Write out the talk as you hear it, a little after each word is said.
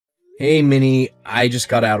Hey, Minnie, I just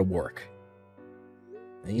got out of work.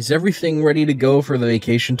 Is everything ready to go for the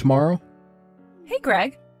vacation tomorrow? Hey,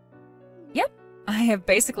 Greg. Yep, I have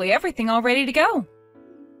basically everything all ready to go.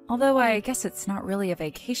 Although I guess it's not really a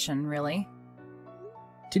vacation, really.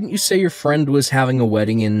 Didn't you say your friend was having a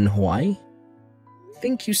wedding in Hawaii? I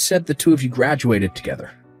think you said the two of you graduated together.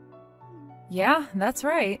 Yeah, that's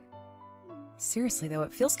right. Seriously, though,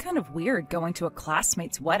 it feels kind of weird going to a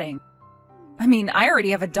classmate's wedding. I mean, I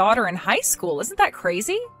already have a daughter in high school. Isn't that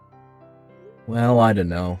crazy? Well, I don't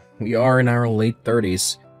know. We are in our late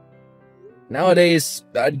 30s. Nowadays,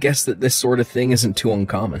 I'd guess that this sort of thing isn't too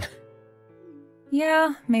uncommon.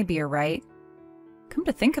 Yeah, maybe you're right. Come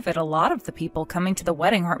to think of it, a lot of the people coming to the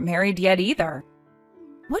wedding aren't married yet either.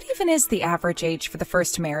 What even is the average age for the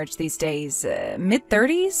first marriage these days?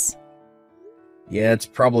 Mid-30s? Yeah, it's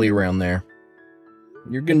probably around there.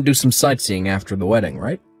 You're gonna do some sightseeing after the wedding,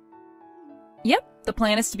 right? Yep, the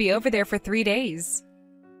plan is to be over there for 3 days.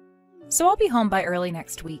 So I'll be home by early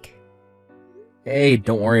next week. Hey,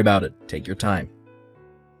 don't worry about it. Take your time.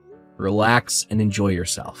 Relax and enjoy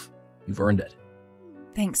yourself. You've earned it.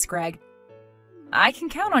 Thanks, Greg. I can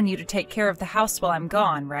count on you to take care of the house while I'm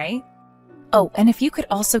gone, right? Oh, and if you could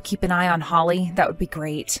also keep an eye on Holly, that would be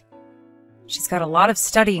great. She's got a lot of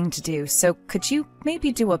studying to do, so could you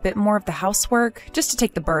maybe do a bit more of the housework, just to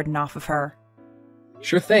take the burden off of her?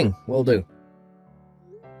 Sure thing, will do.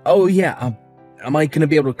 Oh yeah, am I gonna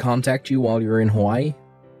be able to contact you while you're in Hawaii?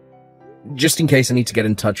 Just in case I need to get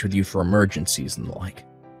in touch with you for emergencies and the like.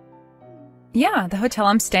 Yeah, the hotel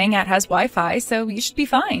I'm staying at has Wi-Fi, so you should be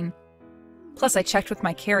fine. Plus, I checked with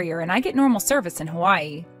my carrier, and I get normal service in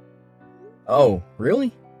Hawaii. Oh,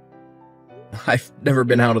 really? I've never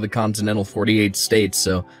been out of the continental 48 states,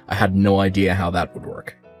 so I had no idea how that would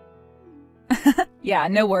work. Yeah,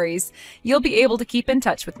 no worries. You'll be able to keep in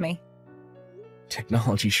touch with me.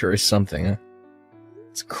 Technology sure is something, huh?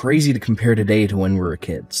 It's crazy to compare today to when we were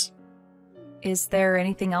kids. Is there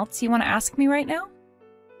anything else you want to ask me right now?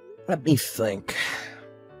 Let me think.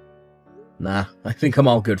 Nah, I think I'm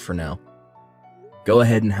all good for now. Go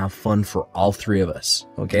ahead and have fun for all three of us,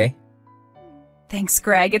 okay? Thanks,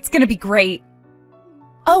 Greg. It's gonna be great.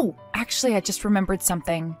 Oh, actually, I just remembered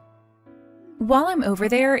something. While I'm over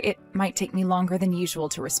there, it might take me longer than usual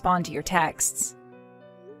to respond to your texts.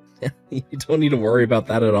 You don't need to worry about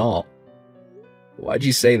that at all. Why'd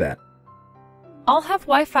you say that? I'll have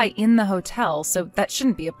Wi-Fi in the hotel, so that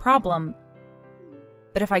shouldn't be a problem.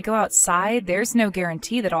 But if I go outside, there's no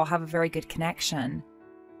guarantee that I'll have a very good connection.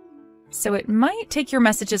 So it might take your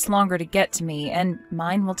messages longer to get to me, and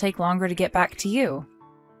mine will take longer to get back to you.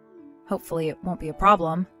 Hopefully it won't be a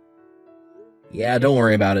problem. Yeah, don't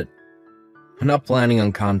worry about it. I'm not planning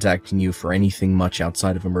on contacting you for anything much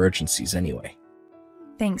outside of emergencies anyway.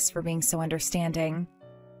 Thanks for being so understanding.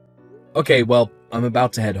 Okay, well, I'm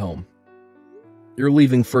about to head home. You're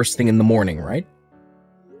leaving first thing in the morning, right?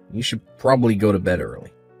 You should probably go to bed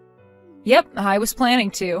early. Yep, I was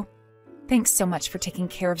planning to. Thanks so much for taking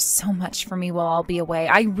care of so much for me while I'll be away.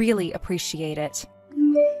 I really appreciate it.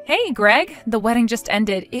 Hey, Greg, the wedding just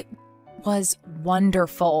ended. It was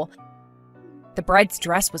wonderful. The bride's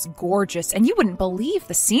dress was gorgeous, and you wouldn't believe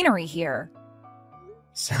the scenery here.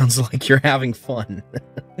 Sounds like you're having fun.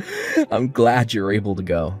 I'm glad you're able to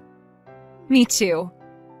go. Me too.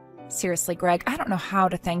 Seriously, Greg, I don't know how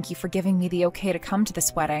to thank you for giving me the okay to come to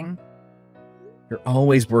this wedding. You're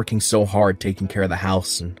always working so hard taking care of the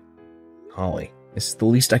house, and Holly, this is the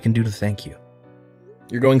least I can do to thank you.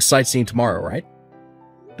 You're going sightseeing tomorrow, right?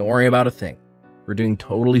 Don't worry about a thing. We're doing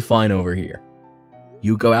totally fine over here.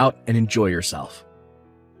 You go out and enjoy yourself.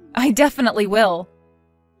 I definitely will.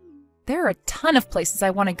 There are a ton of places I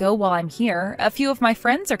want to go while I'm here. A few of my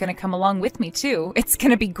friends are going to come along with me, too. It's going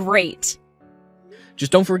to be great.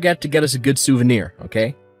 Just don't forget to get us a good souvenir,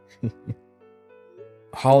 okay?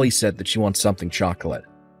 Holly said that she wants something chocolate.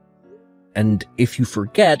 And if you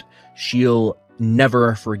forget, she'll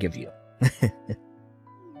never forgive you.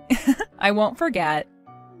 I won't forget.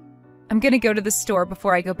 I'm going to go to the store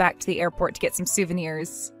before I go back to the airport to get some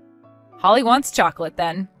souvenirs. Holly wants chocolate,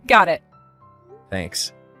 then. Got it.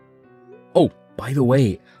 Thanks. Oh, by the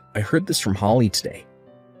way, I heard this from Holly today.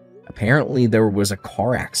 Apparently there was a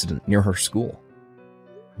car accident near her school.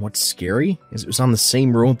 What's scary is it was on the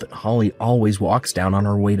same road that Holly always walks down on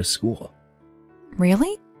her way to school.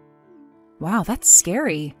 Really? Wow, that's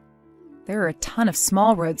scary. There are a ton of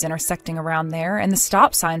small roads intersecting around there, and the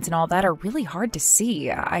stop signs and all that are really hard to see.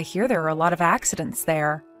 I hear there are a lot of accidents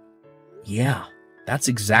there. Yeah, that's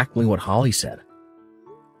exactly what Holly said.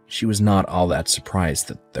 She was not all that surprised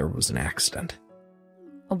that there was an accident.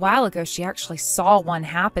 A while ago, she actually saw one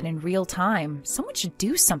happen in real time. Someone should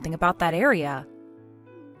do something about that area.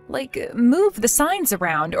 Like, move the signs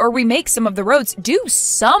around or remake some of the roads. Do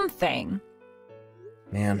something!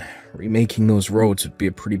 Man, remaking those roads would be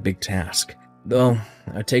a pretty big task. Though,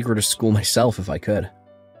 I'd take her to school myself if I could.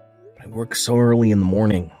 But I work so early in the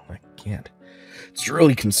morning, I can't. It's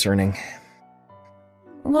really concerning.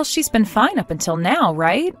 Well, she's been fine up until now,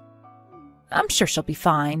 right? I'm sure she'll be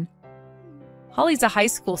fine. Holly's a high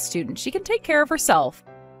school student. She can take care of herself.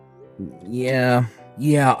 Yeah,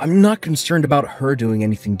 I'm not concerned about her doing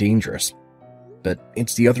anything dangerous. But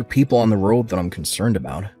it's the other people on the road that I'm concerned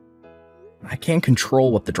about. I can't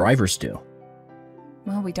control what the drivers do.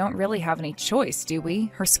 Well, we don't really have any choice, do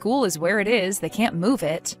we? Her school is where it is. They can't move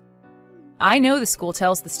it. I know the school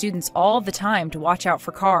tells the students all the time to watch out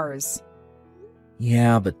for cars.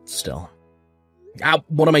 Yeah, but still.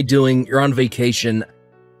 What am I doing? You're on vacation.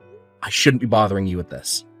 I shouldn't be bothering you with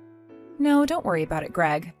this. No, don't worry about it,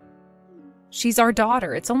 Greg. She's our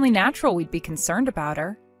daughter. It's only natural we'd be concerned about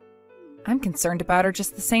her. I'm concerned about her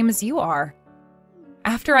just the same as you are.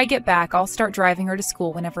 After I get back, I'll start driving her to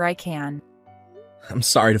school whenever I can. I'm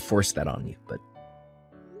sorry to force that on you, but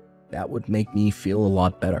that would make me feel a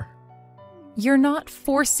lot better. You're not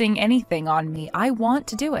forcing anything on me. I want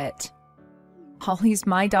to do it. Holly's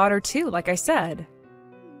my daughter too, like I said.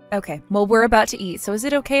 Okay, well, we're about to eat, so is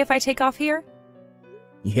it okay if I take off here?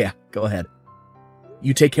 Yeah, go ahead.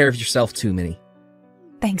 You take care of yourself too, Minnie.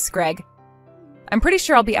 Thanks, Greg. I'm pretty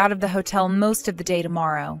sure I'll be out of the hotel most of the day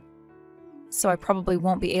tomorrow, so I probably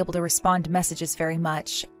won't be able to respond to messages very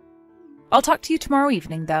much. I'll talk to you tomorrow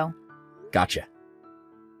evening, though. Gotcha.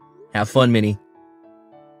 Have fun, Minnie.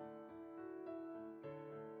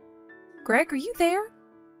 Greg, are you there?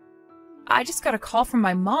 I just got a call from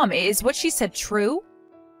my mom. Is what she said true?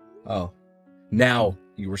 Oh, now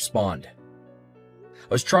you respond. I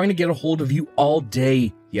was trying to get a hold of you all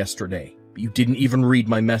day yesterday, but you didn't even read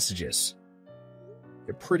my messages.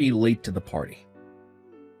 You're pretty late to the party.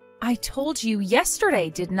 I told you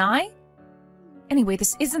yesterday, didn't I? Anyway,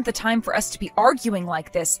 this isn't the time for us to be arguing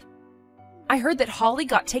like this. I heard that Holly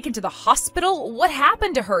got taken to the hospital. What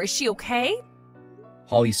happened to her? Is she okay?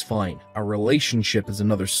 Holly's fine. Our relationship is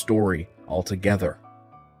another story altogether.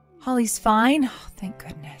 Holly's fine? Oh, thank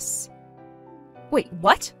goodness. Wait,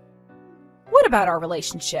 what? What about our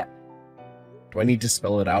relationship? Do I need to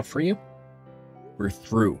spell it out for you? We're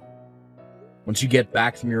through. Once you get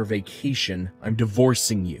back from your vacation, I'm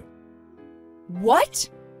divorcing you. What?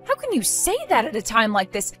 How can you say that at a time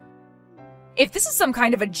like this? If this is some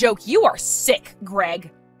kind of a joke, you are sick,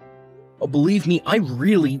 Greg. Oh, believe me, I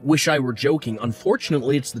really wish I were joking.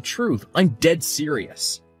 Unfortunately, it's the truth. I'm dead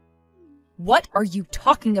serious. What are you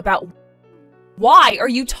talking about? Why are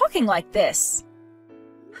you talking like this?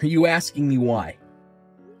 Are you asking me why?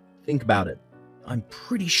 Think about it. I'm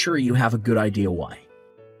pretty sure you have a good idea why.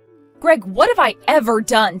 Greg, what have I ever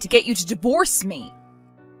done to get you to divorce me?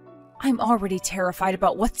 I'm already terrified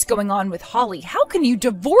about what's going on with Holly. How can you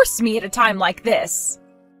divorce me at a time like this?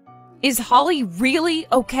 Is Holly really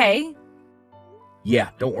okay? Yeah,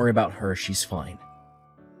 don't worry about her. She's fine.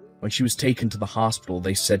 When she was taken to the hospital,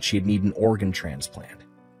 they said she'd need an organ transplant.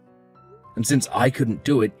 And since I couldn't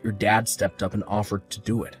do it, your dad stepped up and offered to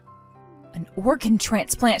do it. An organ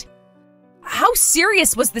transplant? How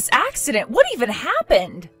serious was this accident? What even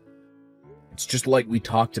happened? It's just like we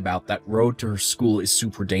talked about. That road to her school is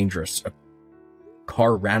super dangerous. A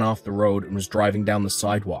car ran off the road and was driving down the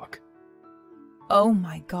sidewalk. Oh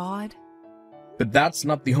my God. But that's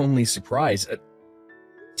not the only surprise.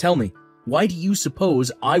 Tell me, why do you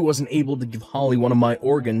suppose I wasn't able to give Holly one of my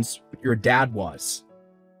organs, but your dad was?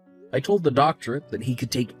 I told the doctor that he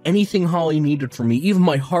could take anything Holly needed from me, even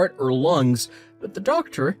my heart or lungs, but the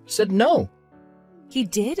doctor said no. He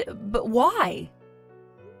did? But why?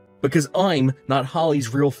 Because I'm not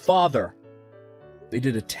Holly's real father. They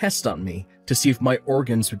did a test on me to see if my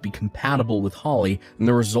organs would be compatible with Holly, and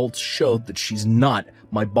the results showed that she's not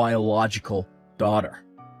my biological daughter.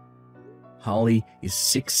 Holly is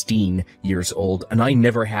 16 years old, and I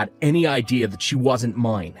never had any idea that she wasn't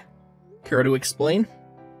mine. Care to explain?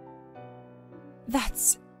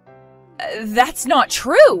 That's not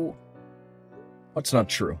true! What's not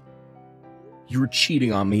true? You were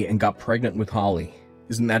cheating on me and got pregnant with Holly.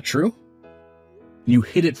 Isn't that true? You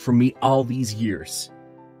hid it from me all these years.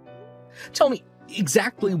 Tell me,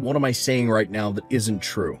 exactly what am I saying right now that isn't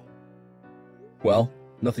true? Well,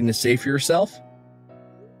 nothing to say for yourself?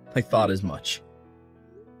 I thought as much.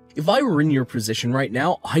 If I were in your position right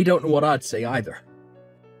now, I don't know what I'd say either.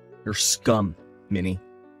 You're scum, Minnie.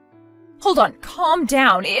 Hold on, calm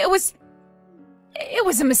down. It was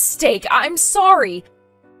a mistake. I'm sorry.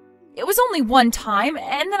 It was only one time,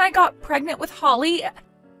 and then I got pregnant with Holly.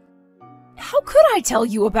 How could I tell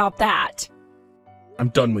you about that? I'm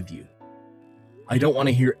done with you. I don't want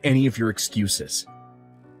to hear any of your excuses.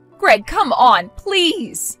 Greg, come on,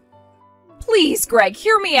 please. Please, Greg,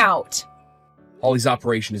 hear me out. Holly's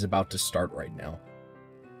operation is about to start right now,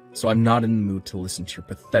 so I'm not in the mood to listen to your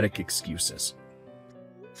pathetic excuses.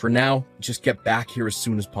 For now, just get back here as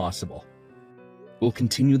soon as possible. We'll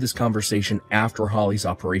continue this conversation after Holly's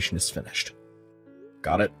operation is finished.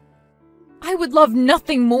 Got it? I would love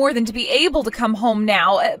nothing more than to be able to come home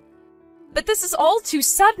now, but this is all too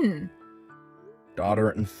sudden.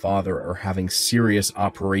 Daughter and father are having serious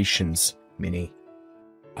operations, Minnie.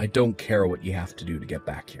 I don't care what you have to do to get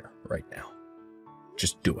back here right now.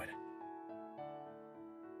 Just do it.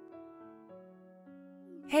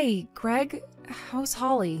 Hey, Greg, how's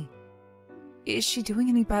Holly? Is she doing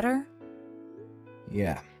any better?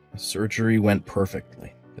 Yeah, the surgery went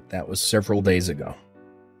perfectly, but that was several days ago.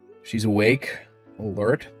 She's awake,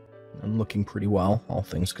 alert, and looking pretty well, all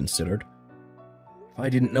things considered. If I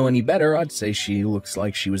didn't know any better, I'd say she looks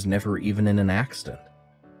like she was never even in an accident.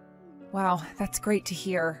 Wow, that's great to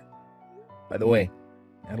hear. By the way,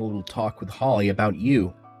 I had a little talk with Holly about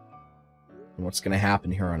you and what's going to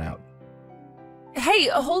happen here on out. Hey,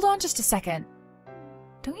 hold on just a second.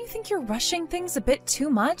 Don't you think you're rushing things a bit too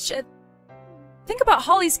much? Think about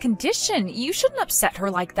Holly's condition. You shouldn't upset her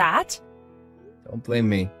like that. Don't blame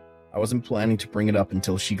me. I wasn't planning to bring it up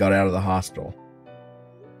until she got out of the hospital.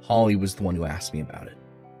 Holly was the one who asked me about it.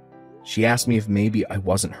 She asked me if maybe I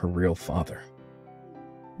wasn't her real father.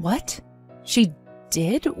 What? She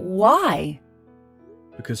did? Why?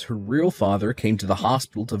 Because her real father came to the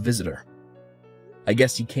hospital to visit her. I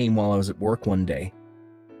guess he came while I was at work one day,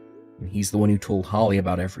 and he's the one who told Holly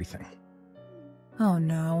about everything. Oh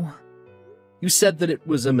no. You said that it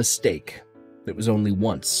was a mistake. It was only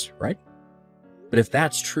once, right? But if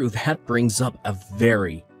that's true, that brings up a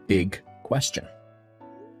very big question.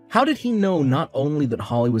 How did he know not only that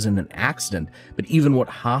Holly was in an accident, but even what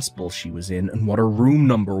hospital she was in and what her room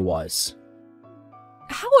number was?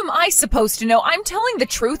 How am I supposed to know? I'm telling the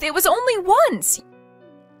truth. It was only once.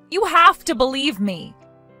 You have to believe me.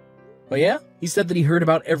 Oh yeah? He said that he heard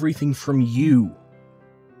about everything from you.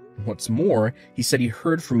 What's more, he said he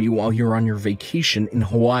heard from you while you were on your vacation in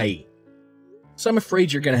Hawaii. So I'm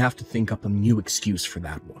afraid you're going to have to think up a new excuse for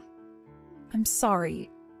that one. I'm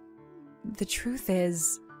sorry. The truth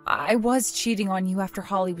is, I was cheating on you after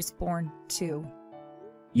Holly was born, too.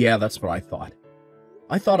 Yeah, that's what I thought.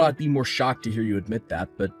 I thought I'd be more shocked to hear you admit that,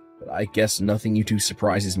 but I guess nothing you do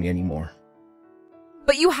surprises me anymore.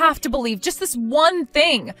 But you have to believe just this one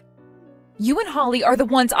thing. You and Holly are the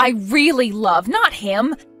ones I really love, not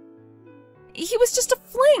him. He was just a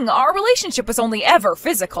fling. Our relationship was only ever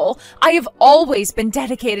physical. I have always been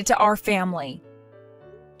dedicated to our family.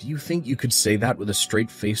 Do you think you could say that with a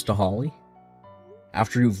straight face to Holly?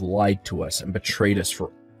 After you've lied to us and betrayed us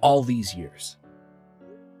for all these years?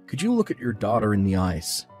 Could you look at your daughter in the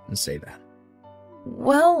eyes and say that?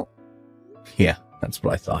 Well... Yeah, that's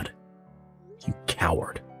what I thought. You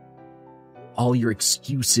coward. All your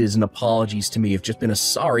excuses and apologies to me have just been a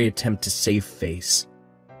sorry attempt to save face.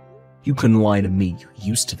 You couldn't lie to me, you're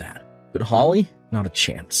used to that. But Holly, not a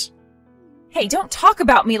chance. Hey, don't talk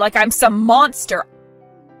about me like I'm some monster.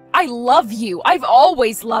 I love you. I've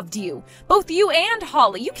always loved you. Both you and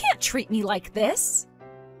Holly. You can't treat me like this.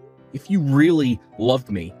 If you really loved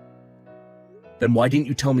me, then why didn't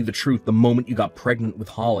you tell me the truth the moment you got pregnant with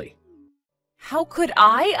Holly? How could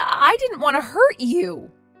I? I didn't want to hurt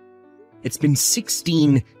you. It's been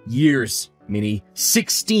 16 years, Minnie.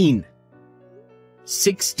 16!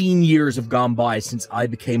 16 years have gone by since I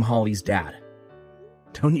became Holly's dad.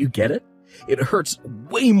 Don't you get it? It hurts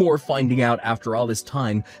way more finding out after all this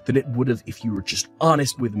time than it would have if you were just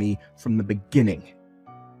honest with me from the beginning.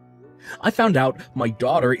 I found out my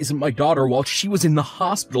daughter isn't my daughter while she was in the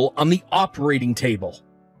hospital on the operating table.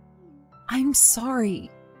 I'm sorry.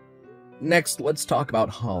 Next, let's talk about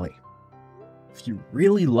Holly. If you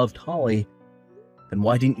really loved Holly, then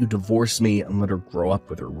why didn't you divorce me and let her grow up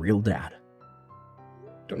with her real dad?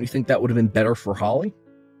 Don't you think that would have been better for Holly?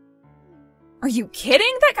 Are you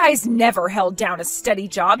kidding? That guy's never held down a steady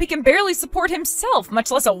job. He can barely support himself,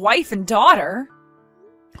 much less a wife and daughter.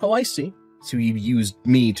 Oh, I see. So he used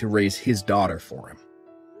me to raise his daughter for him.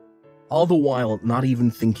 All the while not even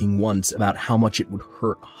thinking once about how much it would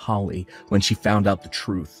hurt Holly when she found out the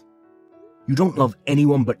truth. You don't love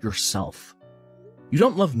anyone but yourself. You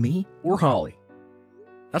don't love me or Holly.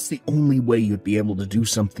 That's the only way you'd be able to do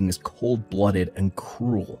something as cold-blooded and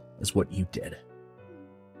cruel as what you did.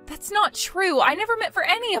 That's not true. I never meant for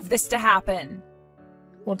any of this to happen.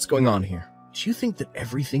 What's going on here? Do you think that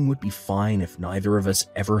everything would be fine if neither of us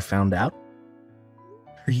ever found out?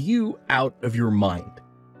 Are you out of your mind?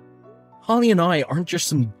 Holly and I aren't just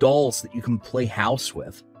some dolls that you can play house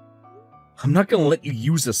with. I'm not gonna let you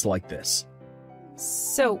use us like this.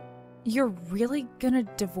 So, you're really gonna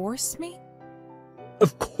divorce me?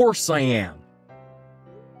 Of course I am.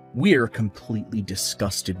 We're completely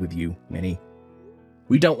disgusted with you, Minnie.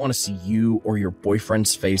 We don't want to see you or your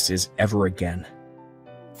boyfriend's faces ever again.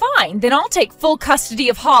 Fine, then I'll take full custody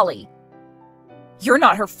of Holly. You're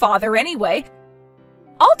not her father anyway.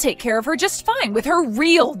 I'll take care of her just fine with her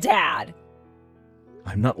real dad.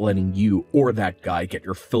 I'm not letting you or that guy get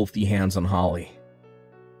your filthy hands on Holly.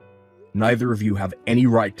 Neither of you have any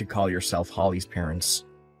right to call yourself Holly's parents.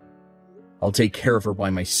 I'll take care of her by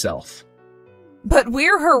myself. But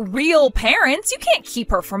we're her real parents. You can't keep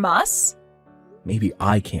her from us. Maybe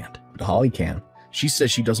I can't, but Holly can. She says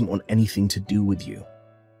she doesn't want anything to do with you.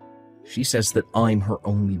 She says that I'm her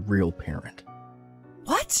only real parent.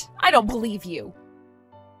 What? I don't believe you.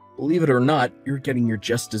 Believe it or not, you're getting your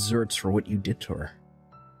just desserts for what you did to her.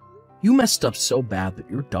 You messed up so bad that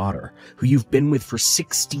your daughter, who you've been with for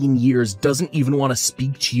 16 years, doesn't even want to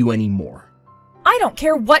speak to you anymore. I don't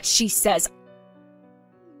care what she says.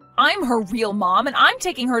 I'm her real mom, and I'm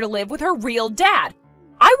taking her to live with her real dad.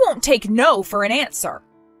 I won't take no for an answer.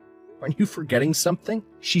 Aren't you forgetting something?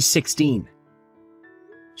 She's 16.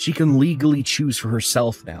 She can legally choose for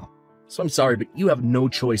herself now. So I'm sorry, but you have no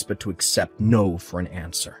choice but to accept no for an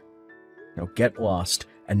answer. Now get lost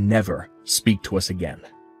and never speak to us again.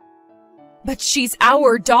 But she's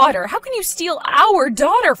our daughter. How can you steal our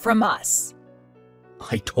daughter from us?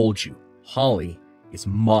 I told you, Holly is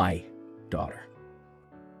my daughter.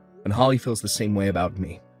 And Holly feels the same way about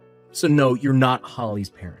me. So no, you're not Holly's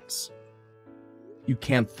parents. You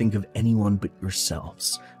can't think of anyone but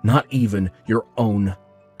yourselves, not even your own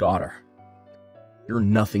daughter. You're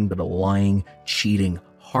nothing but a lying, cheating,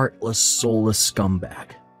 heartless, soulless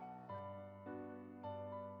scumbag.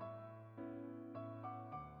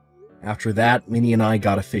 After that, Minnie and I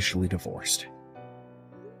got officially divorced.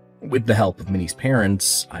 With the help of Minnie's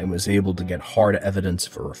parents, I was able to get hard evidence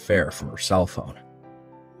of her affair from her cell phone.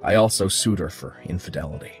 I also sued her for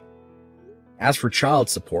infidelity. As for child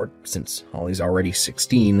support, since Holly's already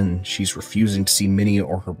 16 and she's refusing to see Minnie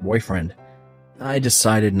or her boyfriend, I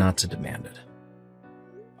decided not to demand it.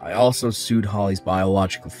 I also sued Holly's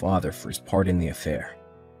biological father for his part in the affair.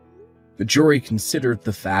 The jury considered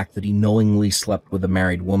the fact that he knowingly slept with a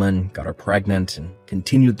married woman, got her pregnant, and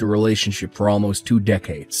continued the relationship for almost 2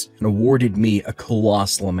 decades, and awarded me a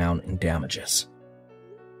colossal amount in damages.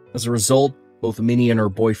 As a result, both Minnie and her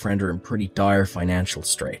boyfriend are in pretty dire financial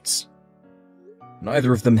straits.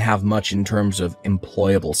 Neither of them have much in terms of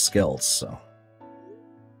employable skills, so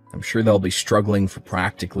I'm sure they'll be struggling for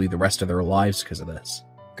practically the rest of their lives because of this.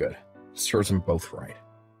 Good. Serves them both right.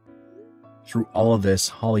 Through all of this,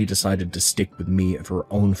 Holly decided to stick with me of her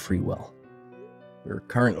own free will. We're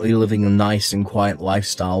currently living a nice and quiet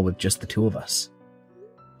lifestyle with just the two of us.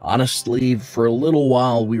 Honestly, for a little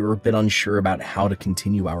while we were a bit unsure about how to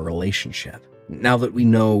continue our relationship, now that we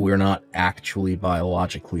know we're not actually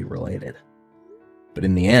biologically related. But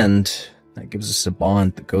in the end, that gives us a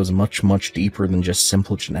bond that goes much, much deeper than just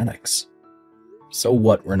simple genetics. So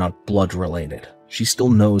what we're not blood related? She still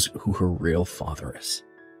knows who her real father is.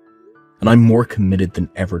 And I'm more committed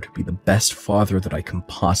than ever to be the best father that I can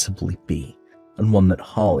possibly be, and one that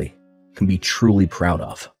Holly can be truly proud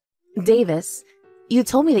of. Davis, you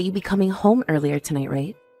told me that you'd be coming home earlier tonight,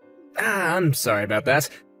 right? I'm sorry about that.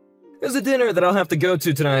 There's a dinner that I'll have to go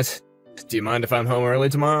to tonight. Do you mind if I'm home early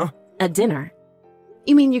tomorrow? A dinner?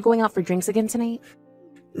 You mean you're going out for drinks again tonight?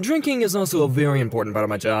 Drinking is also a very important part of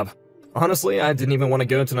my job. Honestly, I didn't even want to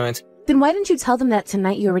go tonight. Then why didn't you tell them that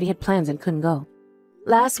tonight you already had plans and couldn't go?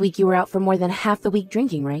 Last week you were out for more than half the week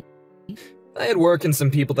drinking, right? I had work and some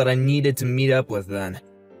people that I needed to meet up with then.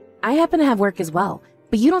 I happen to have work as well,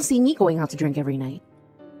 but you don't see me going out to drink every night.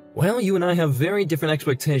 Well, you and I have very different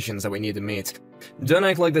expectations that we need to meet. Don't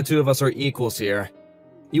act like the two of us are equals here.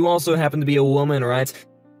 You also happen to be a woman, right?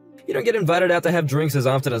 You don't get invited out to have drinks as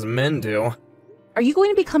often as men do. Are you going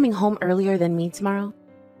to be coming home earlier than me tomorrow?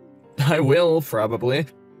 I will, probably.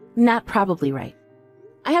 Not probably right.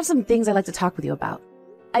 I have some things I'd like to talk with you about.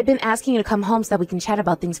 I've been asking you to come home so that we can chat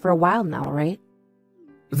about things for a while now, right?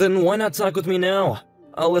 Then why not talk with me now?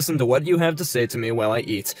 I'll listen to what you have to say to me while I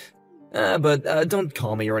eat. But don't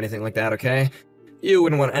call me or anything like that, okay? You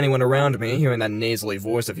wouldn't want anyone around me hearing that nasally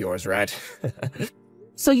voice of yours, right?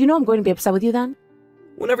 So you know I'm going to be upset with you then?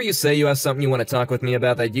 Whenever you say you have something you want to talk with me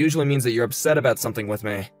about, that usually means that you're upset about something with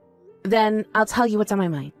me. Then I'll tell you what's on my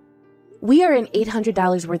mind. We are in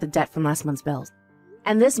 $800 worth of debt from last month's bills.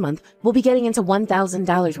 And this month, we'll be getting into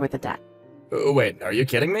 $1,000 worth of debt. Wait, are you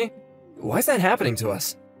kidding me? Why is that happening to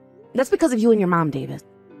us? That's because of you and your mom, Davis.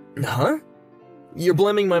 Huh? You're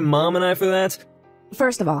blaming my mom and I for that?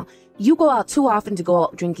 First of all, you go out too often to go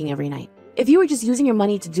out drinking every night. If you were just using your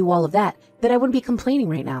money to do all of that, then I wouldn't be complaining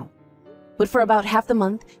right now. But for about half the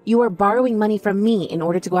month, you are borrowing money from me in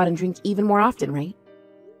order to go out and drink even more often, right?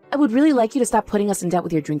 I would really like you to stop putting us in debt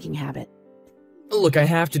with your drinking habit. Look, I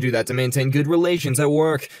have to do that to maintain good relations at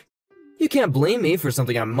work. You can't blame me for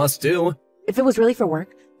something I must do. If it was really for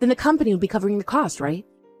work, then the company would be covering the cost, right?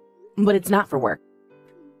 But it's not for work.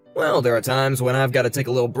 Well, there are times when I've got to take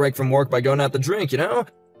a little break from work by going out to drink, you know?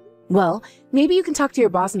 Well, maybe you can talk to your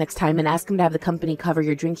boss next time and ask him to have the company cover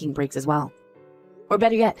your drinking breaks as well. Or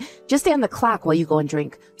better yet, just stay on the clock while you go and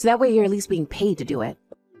drink, so that way you're at least being paid to do it.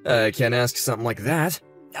 I can't ask something like that.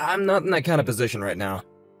 I'm not in that kind of position right now.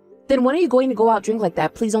 Then when are you going to go out drink like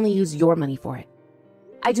that? Please only use your money for it.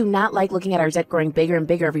 I do not like looking at our debt growing bigger and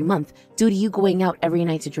bigger every month due to you going out every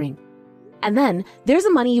night to drink. And then, there's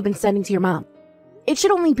the money you've been sending to your mom. It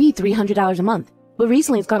should only be $300 a month, but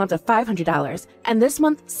recently it's gone up to $500, and this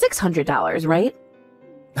month, $600, right?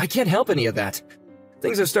 I can't help any of that.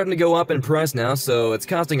 Things are starting to go up in price now, so it's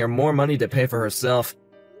costing her more money to pay for herself.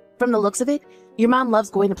 From the looks of it, your mom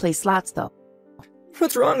loves going to play slots, though.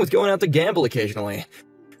 What's wrong with going out to gamble occasionally?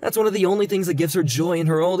 That's one of the only things that gives her joy in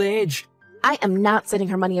her old age. I am not sending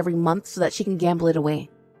her money every month so that she can gamble it away.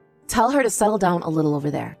 Tell her to settle down a little over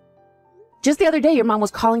there. Just the other day, your mom was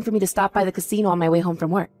calling for me to stop by the casino on my way home from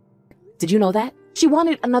work. Did you know that? She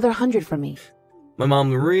wanted another 100 from me. My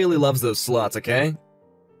mom really loves those slots, okay?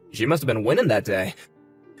 She must have been winning that day.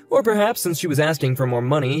 Or perhaps since she was asking for more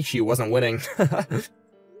money, she wasn't winning. I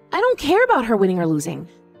don't care about her winning or losing.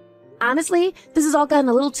 Honestly, this has all gotten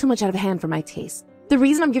a little too much out of hand for my taste. The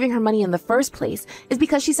reason I'm giving her money in the first place is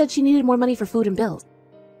because she said she needed more money for food and bills.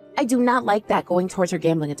 I do not like that going towards her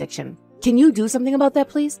gambling addiction. Can you do something about that,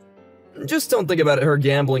 please? Just don't think about her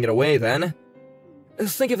gambling it away, then.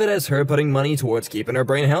 Think of it as her putting money towards keeping her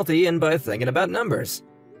brain healthy and by thinking about numbers.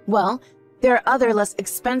 Well, there are other less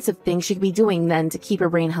expensive things she could be doing then to keep her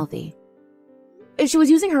brain healthy. If she was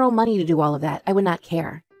using her own money to do all of that, I would not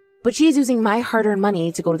care. But she is using my hard-earned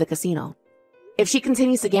money to go to the casino. If she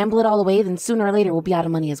continues to gamble it all away, then sooner or later we'll be out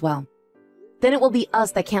of money as well. Then it will be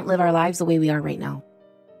us that can't live our lives the way we are right now.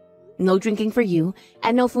 No drinking for you,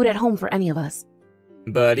 and no food at home for any of us.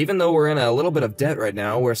 But even though we're in a little bit of debt right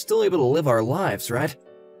now, we're still able to live our lives, right?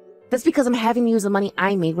 That's because I'm having to use the money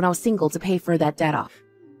I made when I was single to pay for that debt off.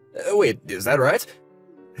 Wait, is that right?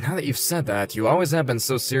 Now that you've said that, you always have been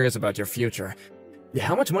so serious about your future.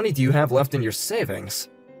 How much money do you have left in your savings?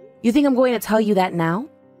 You think I'm going to tell you that now?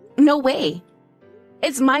 No way.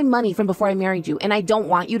 It's my money from before I married you, and I don't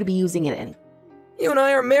want you to be using it any. You and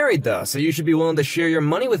I are married, though, so you should be willing to share your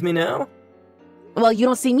money with me now. Well, you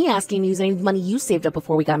don't see me asking to use any money you saved up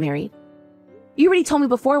before we got married. You already told me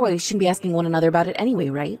before why we shouldn't be asking one another about it anyway,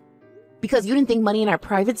 right? Because you didn't think money in our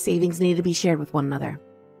private savings needed to be shared with one another.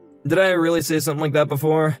 Did I really say something like that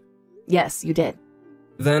before? Yes, you did.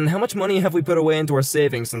 Then how much money have we put away into our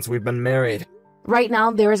savings since we've been married? Right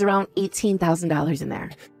now, there is around $18,000 in there.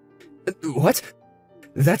 What?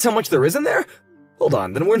 That's how much there is in there? Hold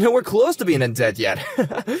on, then we're nowhere close to being in debt yet.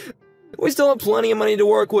 We still have plenty of money to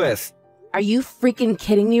work with. Are you freaking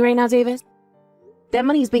kidding me right now, Davis? That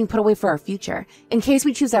money is being put away for our future, in case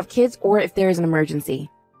we choose to have kids or if there is an emergency.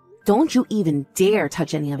 Don't you even dare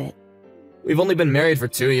touch any of it. We've only been married for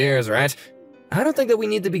 2 years, right? I don't think that we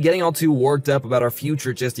need to be getting all too worked up about our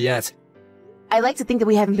future just yet. I like to think that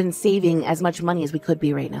we haven't been saving as much money as we could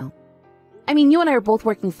be right now. I mean, you and I are both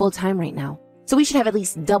working full-time right now, so we should have at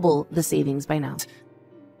least double the savings by now.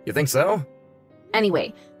 You think so?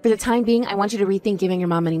 Anyway, for the time being, I want you to rethink giving your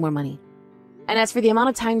mom any more money. And as for the amount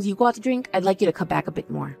of times you go out to drink, I'd like you to cut back a bit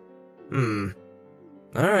more.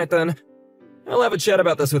 Alright then. I'll have a chat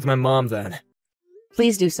about this with my mom then.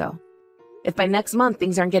 Please do so. If by next month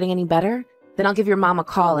things aren't getting any better, then I'll give your mom a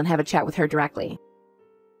call and have a chat with her directly.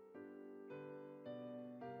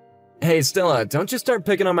 Hey Stella, don't you start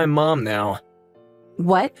picking on my mom now.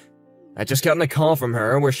 What? I just got a call from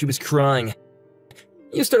her where she was crying.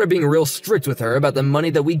 You started being real strict with her about the money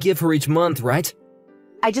that we give her each month, right?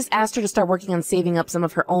 I just asked her to start working on saving up some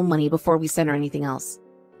of her own money before we sent her anything else.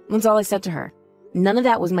 That's all I said to her. None of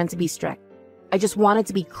that was meant to be strict. I just wanted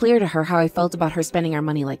to be clear to her how I felt about her spending our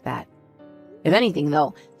money like that. If anything,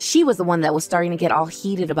 though, she was the one that was starting to get all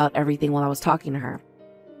heated about everything while I was talking to her.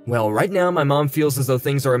 Well, right now my mom feels as though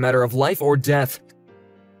things are a matter of life or death.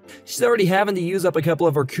 She's already having to use up a couple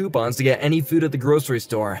of her coupons to get any food at the grocery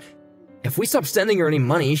store. If we stop sending her any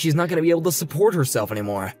money, she's not going to be able to support herself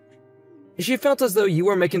anymore. She felt as though you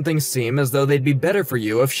were making things seem as though they'd be better for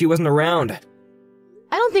you if she wasn't around.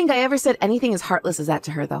 I don't think I ever said anything as heartless as that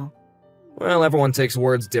to her, though. Well, everyone takes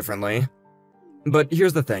words differently. But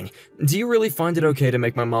here's the thing. Do you really find it okay to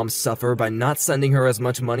make my mom suffer by not sending her as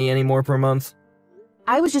much money anymore per month?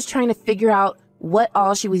 I was just trying to figure out what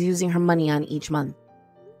all she was using her money on each month.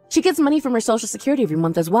 She gets money from her Social Security every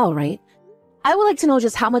month as well, right? I would like to know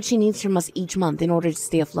just how much she needs from us each month in order to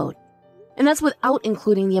stay afloat. And that's without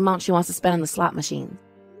including the amount she wants to spend on the slot machine.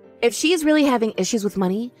 If she is really having issues with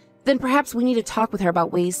money, then perhaps we need to talk with her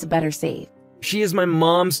about ways to better save. She is my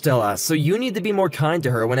mom, Stella, so you need to be more kind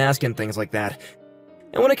to her when asking things like that.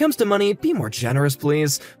 And when it comes to money, be more generous,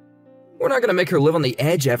 please. We're not gonna make her live on the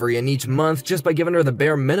edge every and each month just by giving her the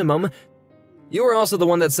bare minimum. You were also the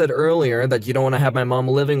one that said earlier that you don't want to have my mom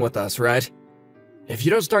living with us, right? If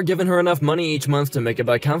you don't start giving her enough money each month to make it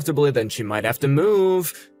by comfortably, then she might have to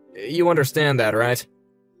move. You understand that, right?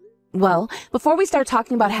 Well, before we start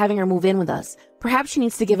talking about having her move in with us, perhaps she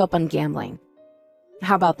needs to give up on gambling.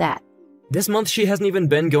 How about that? This month she hasn't even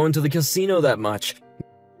been going to the casino that much.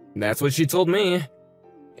 That's what she told me.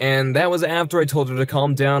 And that was after I told her to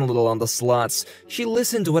calm down a little on the slots. She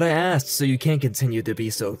listened to what I asked, so you can't continue to be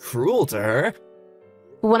so cruel to her.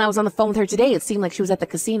 When I was on the phone with her today, it seemed like she was at the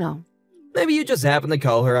casino. Maybe you just happened to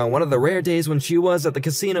call her on one of the rare days when she was at the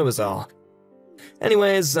casino is all.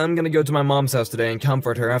 Anyways, I'm gonna go to my mom's house today and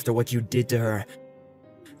comfort her after what you did to her.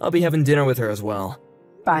 I'll be having dinner with her as well.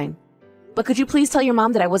 Fine. But could you please tell your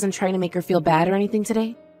mom that I wasn't trying to make her feel bad or anything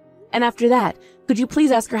today? And after that, could you please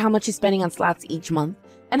ask her how much she's spending on slots each month,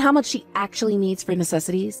 and how much she actually needs for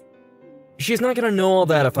necessities? She's not gonna know all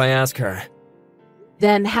that if I ask her.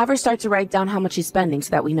 Then have her start to write down how much she's spending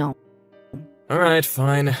so that we know. Alright,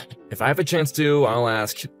 fine. If I have a chance to, I'll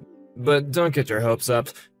ask. But don't get your hopes up.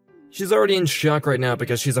 She's already in shock right now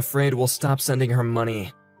because she's afraid we'll stop sending her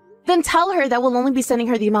money. Then tell her that we'll only be sending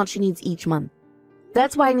her the amount she needs each month.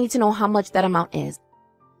 That's why I need to know how much that amount is.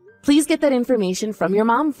 Please get that information from your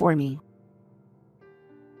mom for me.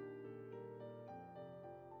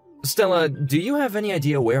 Stella, do you have any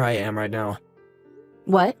idea where I am right now?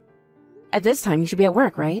 What? At this time, you should be at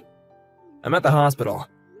work, right? I'm at the hospital.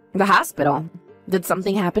 The hospital? Did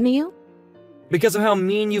something happen to you? Because of how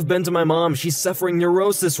mean you've been to my mom, she's suffering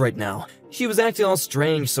neurosis right now. She was acting all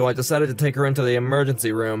strange, so I decided to take her into the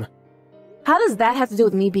emergency room. How does that have to do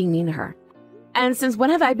with me being mean to her? And since when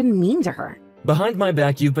have I been mean to her? Behind my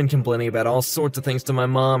back, you've been complaining about all sorts of things to my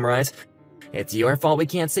mom, right? It's your fault we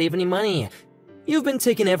can't save any money. You've been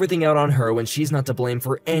taking everything out on her when she's not to blame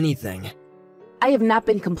for anything. I have not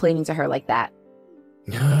been complaining to her like that.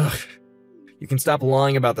 Ugh. You can stop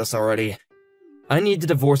lying about this already. I need to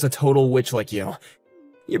divorce a total witch like you.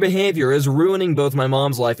 Your behavior is ruining both my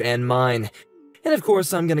mom's life and mine. And of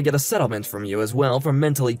course, I'm gonna get a settlement from you as well for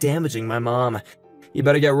mentally damaging my mom. You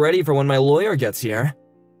better get ready for when my lawyer gets here.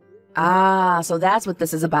 Ah, so that's what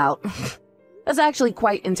this is about. That's actually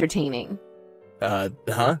quite entertaining.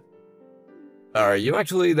 Huh? Are you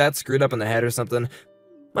actually that screwed up in the head or something?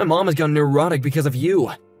 My mom has gone neurotic because of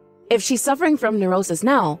you. If she's suffering from neurosis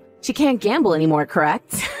now, she can't gamble anymore,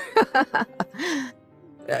 correct?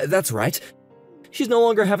 That's right. She's no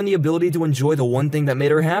longer having the ability to enjoy the one thing that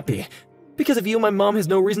made her happy. Because of you, my mom has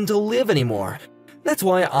no reason to live anymore. That's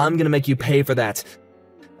why I'm gonna make you pay for that.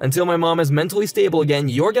 Until my mom is mentally stable again,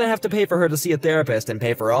 you're gonna have to pay for her to see a therapist and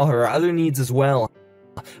pay for all her other needs as well.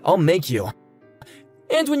 I'll make you.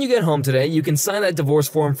 And when you get home today, you can sign that divorce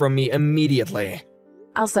form from me immediately.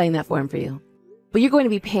 I'll sign that form for you. But you're going to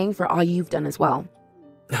be paying for all you've done as well.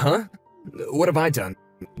 Huh? What have I done?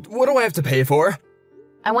 What do I have to pay for?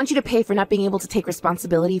 I want you to pay for not being able to take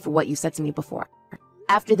responsibility for what you said to me before.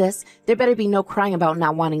 After this, there better be no crying about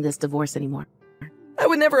not wanting this divorce anymore. I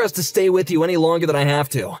would never ask to stay with you any longer than I have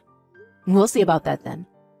to. We'll see about that then.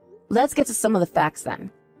 Let's get to some of the facts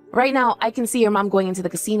then. Right now, I can see your mom going into the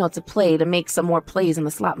casino to play to make some more plays in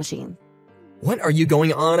the slot machine. What are you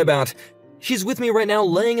going on about? She's with me right now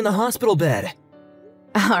laying in the hospital bed.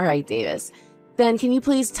 Alright, Davis. Then can you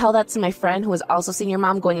please tell that to my friend who has also seen your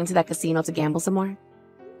mom going into that casino to gamble some more?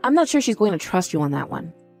 I'm not sure she's going to trust you on that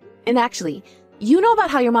one. And actually, you know about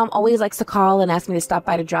how your mom always likes to call and ask me to stop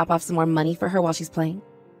by to drop off some more money for her while she's playing?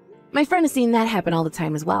 My friend has seen that happen all the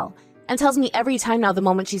time as well, and tells me every time now the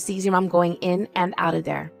moment she sees your mom going in and out of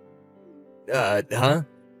there. Huh?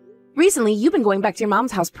 Recently, you've been going back to your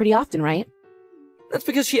mom's house pretty often, right? That's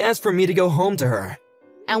because she asked for me to go home to her.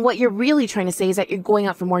 And what you're really trying to say is that you're going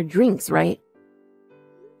out for more drinks, right?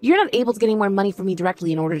 You're not able to get any more money from me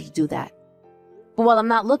directly in order to do that. But while I'm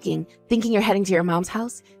not looking, thinking you're heading to your mom's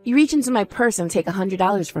house, you reach into my purse and take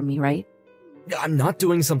 $100 from me, right? I'm not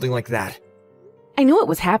doing something like that. I knew it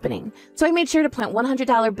was happening, so I made sure to plant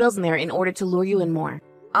 $100 bills in there in order to lure you in more.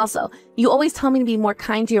 Also, you always tell me to be more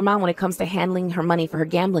kind to your mom when it comes to handling her money for her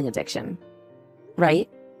gambling addiction. Right?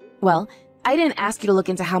 Well, I didn't ask you to look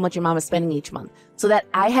into how much your mom is spending each month, so that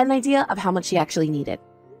I had an idea of how much she actually needed.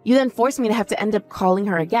 You then forced me to have to end up calling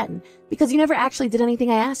her again, because you never actually did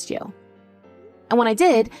anything I asked you. And when I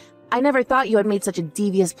did, I never thought you had made such a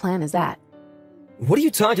devious plan as that. What are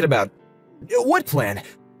you talking about? What plan?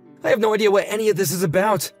 I have no idea what any of this is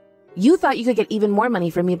about. You thought you could get even more money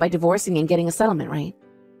from me by divorcing me and getting a settlement, right?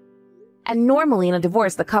 And normally in a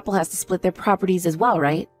divorce, the couple has to split their properties as well,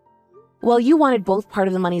 right? Well, you wanted both part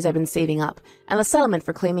of the monies I've been saving up, and the settlement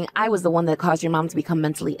for claiming I was the one that caused your mom to become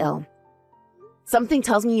mentally ill. Something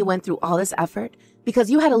tells me you went through all this effort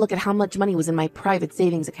because you had to look at how much money was in my private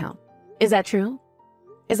savings account. Is that true?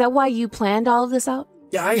 Is that why you planned all of this out?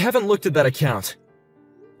 Yeah, I haven't looked at that account.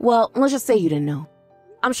 Well, let's just say you didn't know.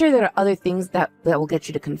 I'm sure there are other things that will get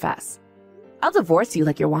you to confess. I'll divorce you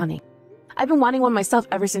like you're wanting. I've been wanting one myself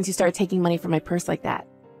ever since you started taking money from my purse like that.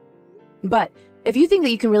 But if you think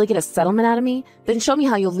that you can really get a settlement out of me, then show me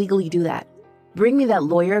how you'll legally do that. Bring me that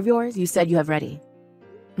lawyer of yours you said you have ready.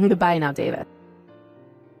 Goodbye now, David.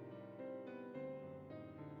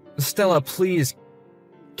 Stella, please.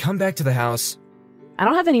 Come back to the house. I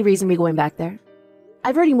don't have any reason to be going back there.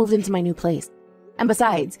 I've already moved into my new place. And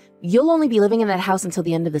besides, you'll only be living in that house until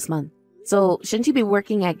the end of this month. So shouldn't you be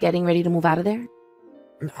working at getting ready to move out of there?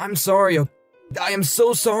 I'm sorry. I am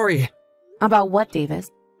so sorry. About what,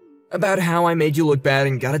 Davis? About how I made you look bad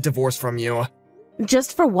and got a divorce from you.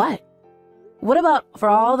 Just for what? What about for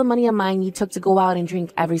all the money of mine you took to go out and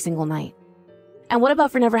drink every single night? And what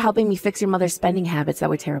about for never helping me fix your mother's spending habits that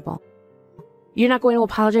were terrible? You're not going to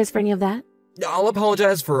apologize for any of that? I'll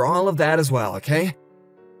apologize for all of that as well, okay?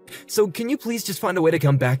 So can you please just find a way to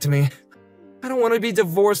come back to me? I don't want to be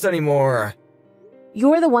divorced anymore.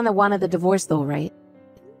 You're the one that wanted the divorce though, right?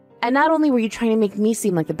 And not only were you trying to make me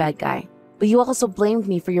seem like the bad guy, but you also blamed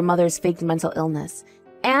me for your mother's faked mental illness.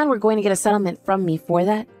 And we're going to get a settlement from me for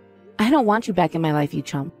that? I don't want you back in my life, you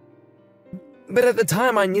chump. But at the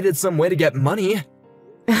time, I needed some way to get money.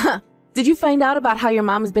 Did you find out about how your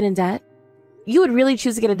mom has been in debt? You would really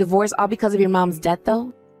choose to get a divorce all because of your mom's debt,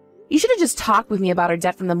 though? You should have just talked with me about her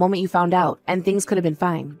debt from the moment you found out, and things could have been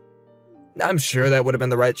fine. I'm sure that would have been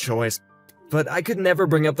the right choice. But I could never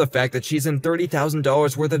bring up the fact that she's in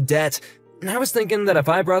 $30,000 worth of debt. And I was thinking that if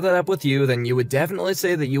I brought that up with you, then you would definitely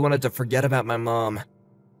say that you wanted to forget about my mom.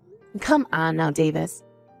 Come on now, Davis.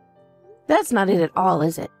 That's not it at all,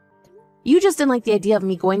 is it? You just didn't like the idea of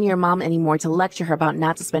me going to your mom anymore to lecture her about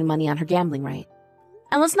not to spend money on her gambling, right?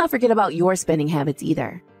 And let's not forget about your spending habits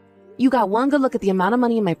either. You got one good look at the amount of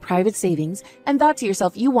money in my private savings and thought to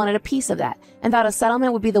yourself you wanted a piece of that and thought a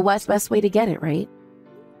settlement would be the best way to get it, right?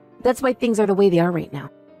 That's why things are the way they are right now.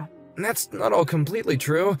 That's not all completely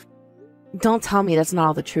true. Don't tell me that's not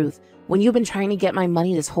all the truth when you've been trying to get my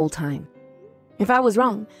money this whole time. If I was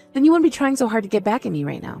wrong, then you wouldn't be trying so hard to get back at me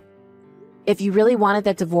right now. If you really wanted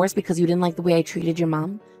that divorce because you didn't like the way I treated your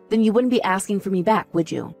mom, then you wouldn't be asking for me back,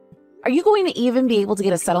 would you? Are you going to even be able to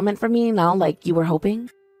get a settlement from me now like you were hoping?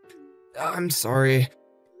 I'm sorry.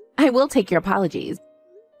 I will take your apologies,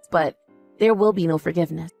 but there will be no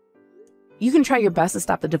forgiveness. You can try your best to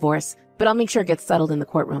stop the divorce, but I'll make sure it gets settled in the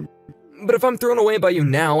courtroom. But if I'm thrown away by you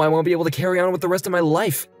now, I won't be able to carry on with the rest of my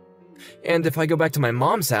life. And if I go back to my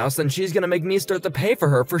mom's house, then she's gonna make me start to pay for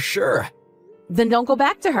her for sure. Then don't go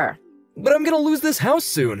back to her. But I'm gonna lose this house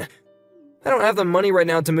soon. I don't have the money right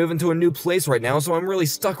now to move into a new place right now, so I'm really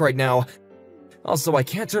stuck right now. Also, I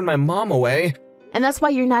can't turn my mom away. And that's why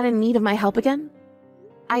you're not in need of my help again?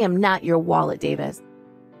 I am not your wallet, Davis.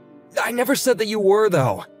 I never said that you were,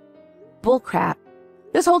 though. Bullcrap.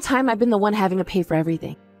 This whole time I've been the one having to pay for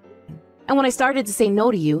everything. And when I started to say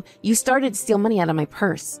no to you, you started to steal money out of my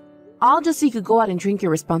purse. All just so you could go out and drink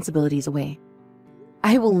your responsibilities away.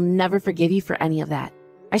 I will never forgive you for any of that.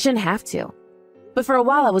 I shouldn't have to. But for a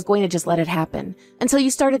while I was going to just let it happen, until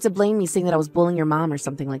you started to blame me saying that I was bullying your mom or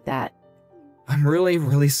something like that. I'm really,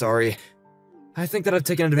 really sorry. I think that I've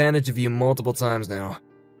taken advantage of you multiple times now.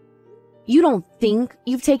 You don't think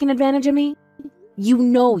you've taken advantage of me? You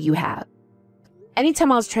know you have.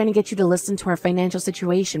 Anytime I was trying to get you to listen to our financial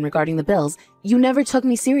situation regarding the bills, you never took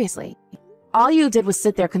me seriously. All you did was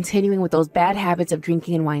sit there continuing with those bad habits of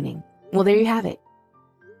drinking and whining. Well, there you have it.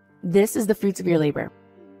 This is the fruits of your labor.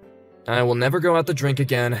 I will never go out to drink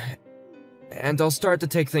again, and I'll start to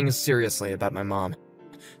take things seriously about my mom.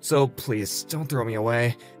 So please, don't throw me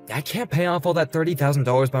away. I can't pay off all that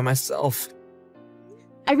 $30,000 by myself.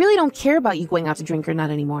 I really don't care about you going out to drink or not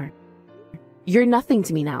anymore. You're nothing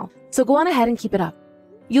to me now. So go on ahead and keep it up.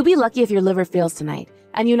 You'll be lucky if your liver fails tonight,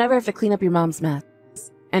 and you never have to clean up your mom's mess.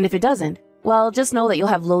 And if it doesn't, well, just know that you'll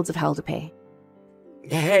have loads of hell to pay.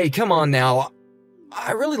 Hey, come on now.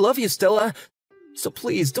 I really love you, Stella. So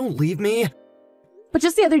please, don't leave me. But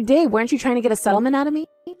just the other day, weren't you trying to get a settlement out of me?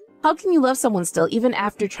 How can you love someone still, even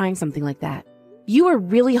after trying something like that? You were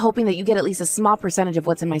really hoping that you get at least a small percentage of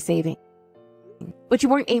what's in my savings. But you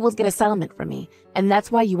weren't able to get a settlement from me, and that's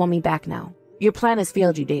why you want me back now. Your plan has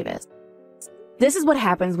failed you, Davis. This is what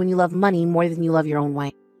happens when you love money more than you love your own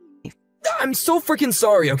wife. I'm so freaking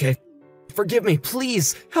sorry, okay? Forgive me,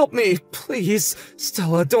 please. Help me, please.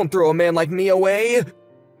 Stella, don't throw a man like me away.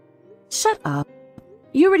 Shut up.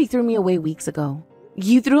 You already threw me away weeks ago.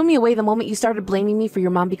 You threw me away the moment you started blaming me for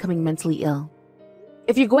your mom becoming mentally ill.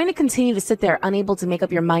 If you're going to continue to sit there unable to make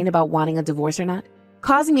up your mind about wanting a divorce or not,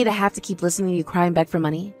 causing me to have to keep listening to you cry and beg for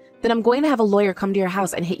money, then I'm going to have a lawyer come to your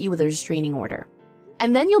house and hit you with a restraining order.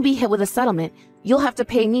 And then you'll be hit with a settlement. You'll have to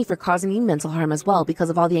pay me for causing me mental harm as well because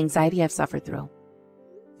of all the anxiety I've suffered through.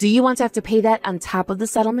 Do you want to have to pay that on top of the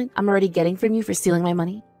settlement I'm already getting from you for stealing my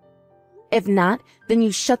money? If not, then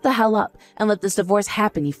you shut the hell up and let this divorce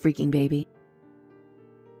happen, you freaking baby.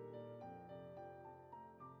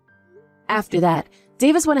 After that,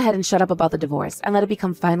 Davis went ahead and shut up about the divorce and let it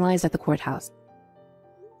become finalized at the courthouse.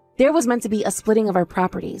 There was meant to be a splitting of our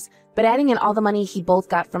properties, but adding in all the money he both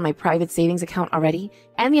got from my private savings account already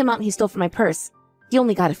and the amount he stole from my purse, he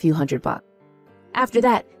only got a few $100. After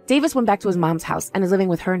that, Davis went back to his mom's house and is living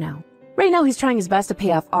with her now. Right now, he's trying his best to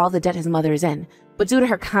pay off all the debt his mother is in, but due to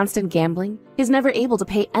her constant gambling, he's never able to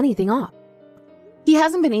pay anything off. He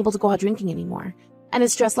hasn't been able to go out drinking anymore, and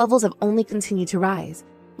his stress levels have only continued to rise,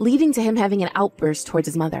 leading to him having an outburst towards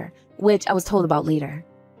his mother, which I was told about later.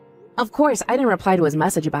 Of course, I didn't reply to his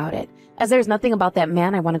message about it, as there's nothing about that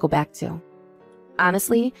man I want to go back to.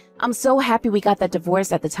 Honestly, I'm so happy we got that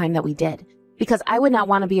divorce at the time that we did, because I would not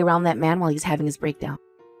want to be around that man while he's having his breakdown.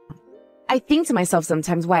 I think to myself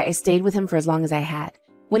sometimes why I stayed with him for as long as I had,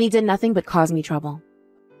 when he did nothing but cause me trouble.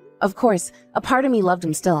 Of course, a part of me loved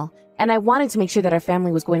him still, and I wanted to make sure that our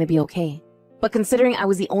family was going to be okay. But considering I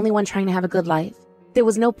was the only one trying to have a good life, there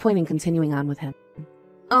was no point in continuing on with him.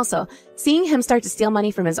 Also, seeing him start to steal money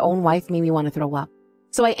from his own wife made me want to throw up.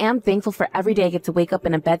 So I am thankful for every day I get to wake up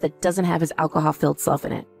in a bed that doesn't have his alcohol-filled self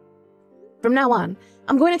in it. From now on,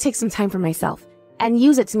 I'm going to take some time for myself and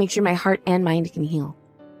use it to make sure my heart and mind can heal.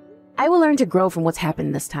 I will learn to grow from what's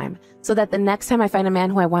happened this time, so that the next time I find a man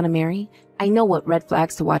who I want to marry, I know what red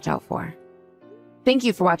flags to watch out for. Thank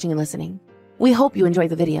you for watching and listening. We hope you enjoyed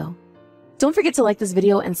the video. Don't forget to like this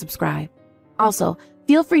video and subscribe. Also,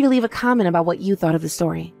 feel free to leave a comment about what you thought of the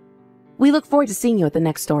story. We look forward to seeing you at the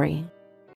next story.